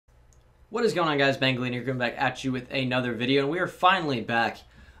What is going on, guys? Bengal here, coming back at you with another video, and we are finally back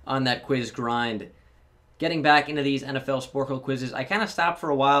on that quiz grind. Getting back into these NFL Sporkle quizzes. I kind of stopped for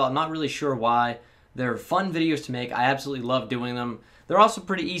a while. I'm not really sure why. They're fun videos to make. I absolutely love doing them. They're also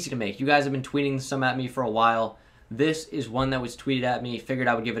pretty easy to make. You guys have been tweeting some at me for a while. This is one that was tweeted at me. Figured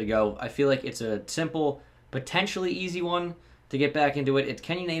I would give it a go. I feel like it's a simple, potentially easy one to get back into it. It's,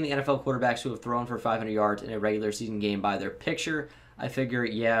 can you name the NFL quarterbacks who have thrown for 500 yards in a regular season game by their picture? I figure,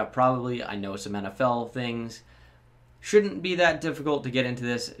 yeah, probably. I know some NFL things. Shouldn't be that difficult to get into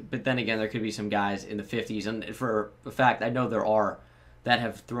this, but then again, there could be some guys in the 50s, and for a fact, I know there are, that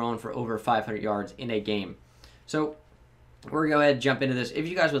have thrown for over 500 yards in a game. So we're going to go ahead and jump into this. If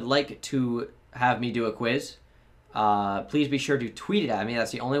you guys would like to have me do a quiz, please be sure to tweet it at me.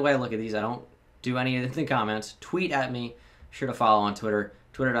 That's the only way I look at these. I don't do any of the comments. Tweet at me. Be sure to follow on Twitter,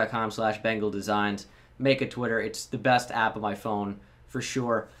 twitter.com/BengalDesigns. Make a Twitter. It's the best app on my phone for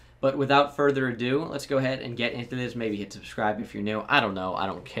sure. But without further ado, let's go ahead and get into this. Maybe hit subscribe if you're new. I don't know. I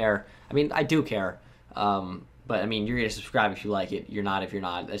don't care. I mean, I do care. But, I mean, you're going to subscribe if you like it. You're not if you're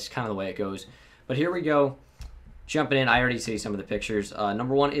not. That's kind of the way it goes. But here we go. Jumping in. I already see some of the pictures.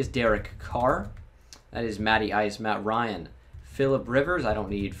 Number one is Derek Carr. That is Matty Ice, Matt Ryan. Phillip Rivers. I don't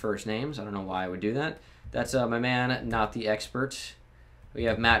need first names. I don't know why I would do that. That's my man, not the expert. We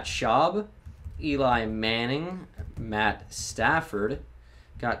have Matt Schaub. Eli Manning, Matt Stafford,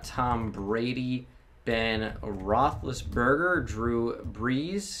 got Tom Brady, Ben Roethlisberger, Drew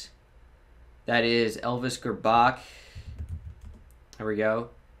Brees. That is Elvis Gerbach. There we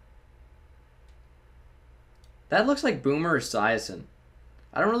go. That looks like Boomer Esiason.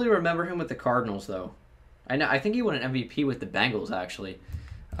 I don't really remember him with the Cardinals, though. I think he won an MVP with the Bengals, actually.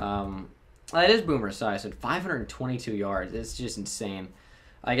 That is Boomer Esiason. 522 yards. It's just insane.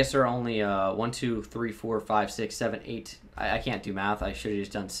 I guess there are only 1, 2, 3, 4, 5, 6, 7, 8. I can't do math. I should have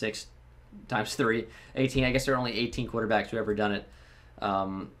just done 6 times 3. 18. I guess there are only 18 quarterbacks who have ever done it.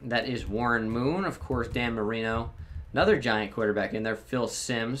 That is Warren Moon. Of course, Dan Marino. Another giant quarterback in there. Phil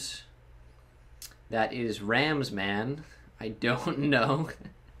Simms. That is Rams man. I don't know.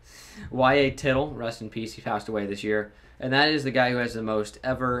 Y.A. Tittle. Rest in peace. He passed away this year. And that is the guy who has the most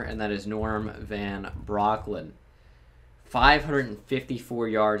ever, and that is Norm Van Brocklin. 554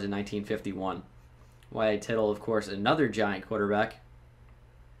 yards in 1951. Y.A. Tittle, of course, another giant quarterback.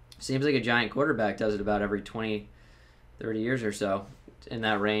 Seems like a giant quarterback does it about every 20, 30 years or so, in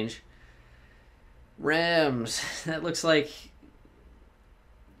that range. Rams, that looks like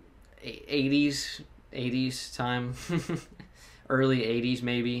 80s time. Early 80s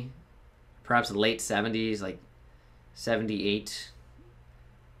maybe. Perhaps late 70s, like 78.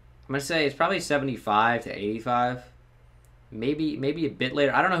 I'm going to say it's probably 75 to 85. Maybe a bit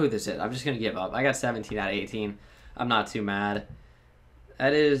later. I don't know who this is. I'm just going to give up. I got 17 out of 18. I'm not too mad.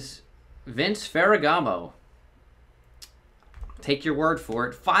 That is Vince Ferragamo. Take your word for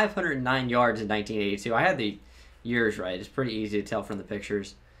it. 509 yards in 1982. I had the years right. It's pretty easy to tell from the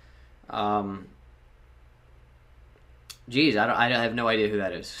pictures. Geez, I have no idea who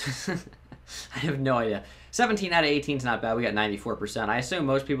that is. I have no idea. 17 out of 18 is not bad. We got 94%. I assume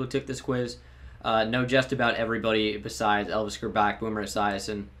most people who took this quiz know just about everybody besides Elvis Gerbach, Boomer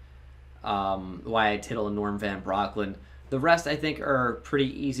Esiason, Y.A. Tittle, and Norm Van Brocklin. The rest, I think, are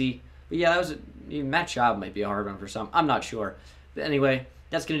pretty easy. But yeah, that was Matt Schaub might be a hard one for some. I'm not sure. But anyway,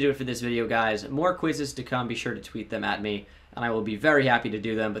 that's going to do it for this video, guys. More quizzes to come. Be sure to tweet them at me, and I will be very happy to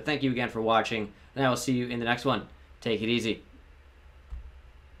do them. But thank you again for watching, and I will see you in the next one. Take it easy.